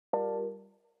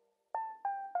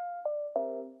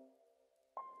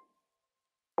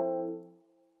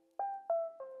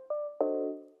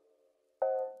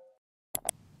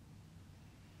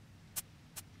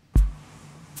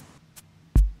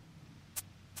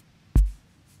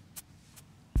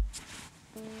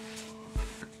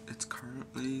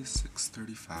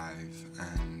6:35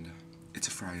 and it's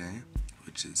a Friday,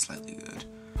 which is slightly good.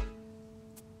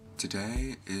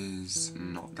 Today is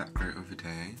not that great of a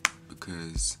day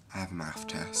because I have a math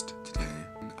test today.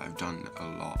 I've done a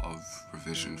lot of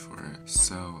revision for it,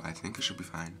 so I think it should be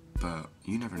fine, but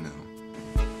you never know.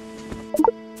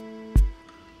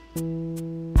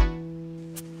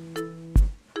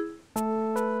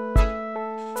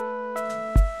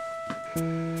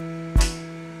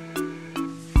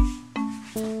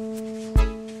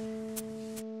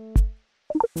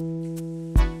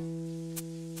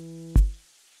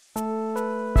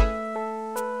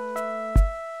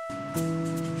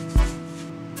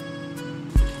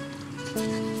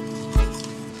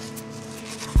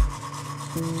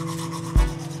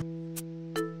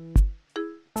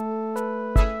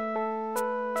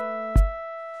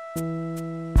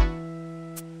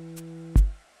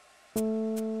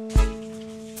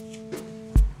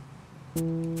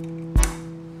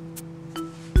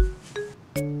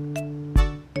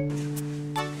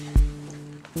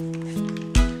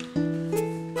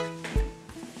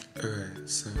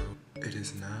 So it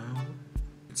is now,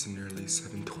 it's nearly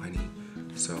 7:20,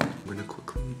 so I'm gonna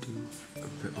quickly do a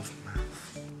bit of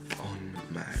math on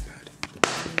my iPad.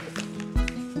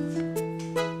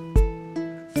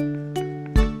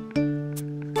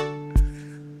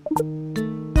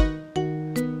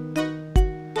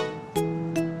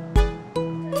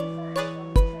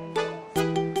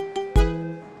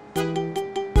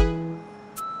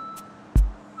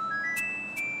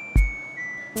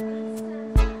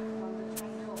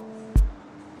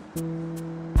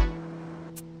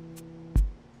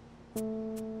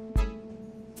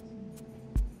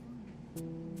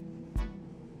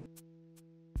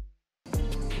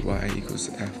 Y equals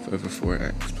f over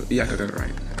 4x, but yeah, I got it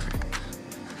right.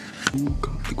 Okay. You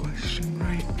got the question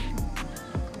right.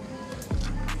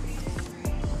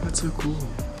 That's so cool.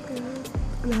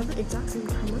 We have the exact same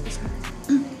camera.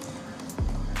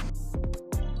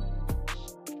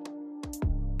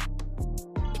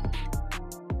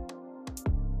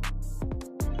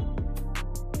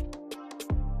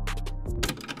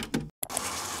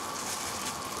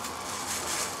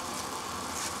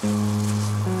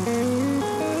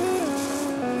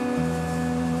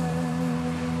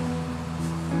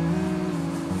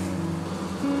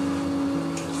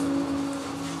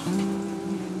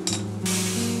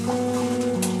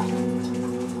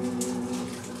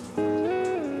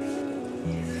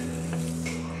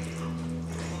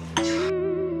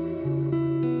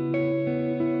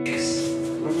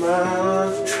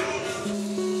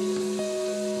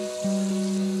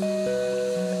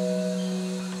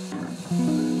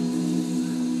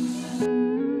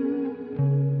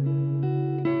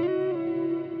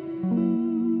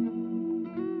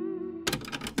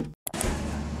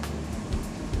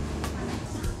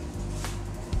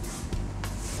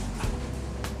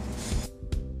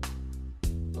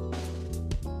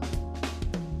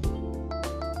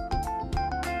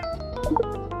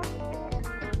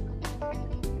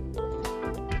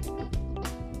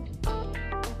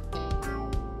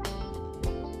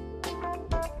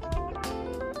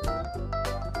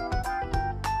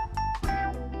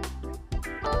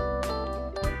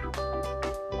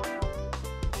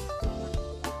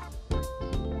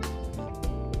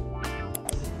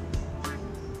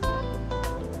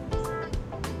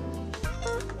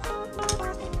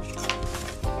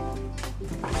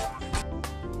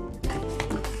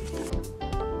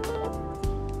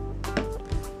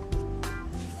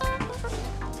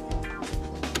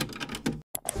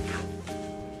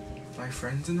 My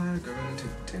friends and I are going to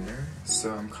dinner,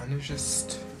 so I'm kind of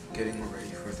just getting ready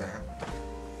for that.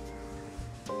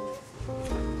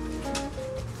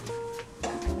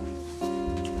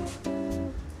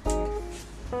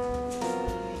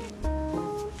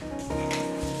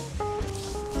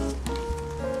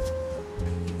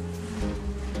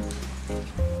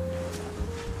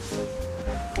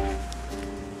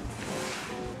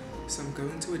 So I'm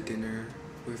going to a dinner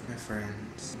with my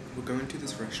friends. We're going to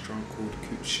this restaurant called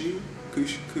Kushti?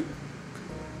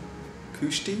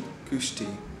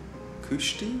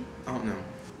 I don't know.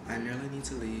 I nearly need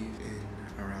to leave in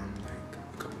around like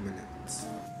a couple minutes.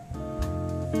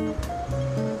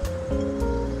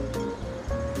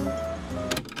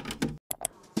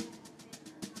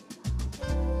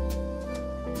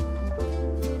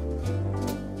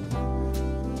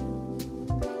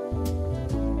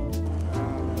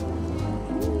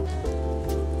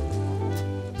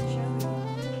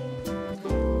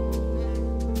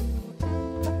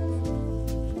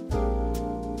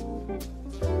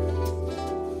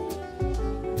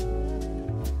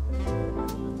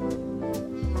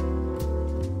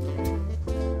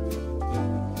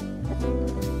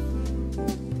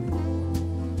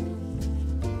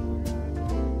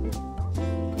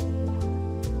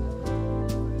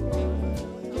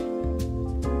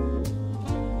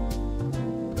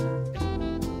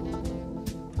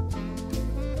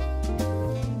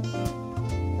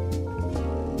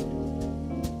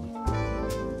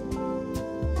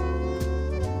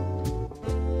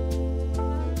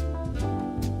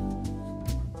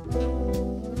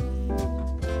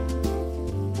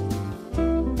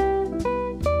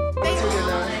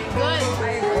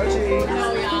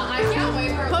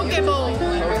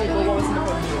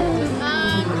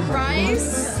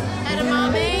 Rice,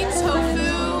 edamame,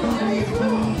 tofu.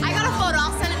 I got a photo,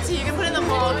 I'll send it to you. You can put it in the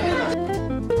vlog.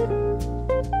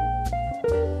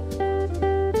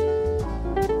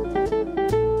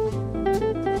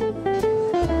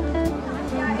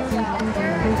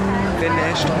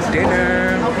 Finished dinner.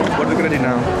 What are we gonna do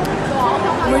now?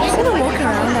 We're just gonna walk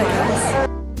around, I guess.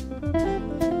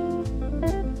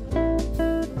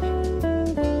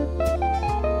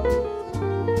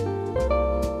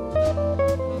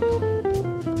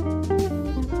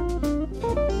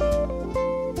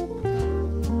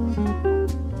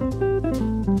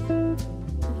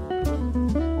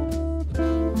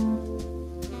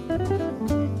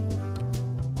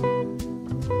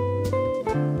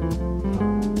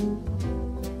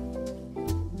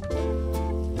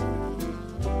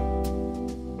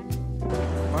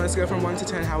 On a scale from 1 to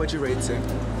 10, how would you rate it?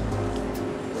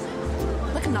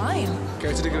 Like 9.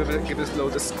 Care to give us a little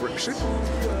description?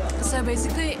 So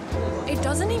basically, it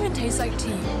doesn't even taste like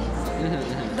tea.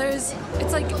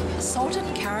 It's like salted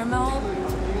caramel,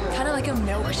 kind of like a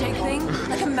milkshake thing,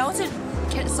 like a melted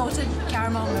salted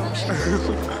caramel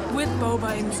milkshake with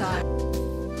boba inside.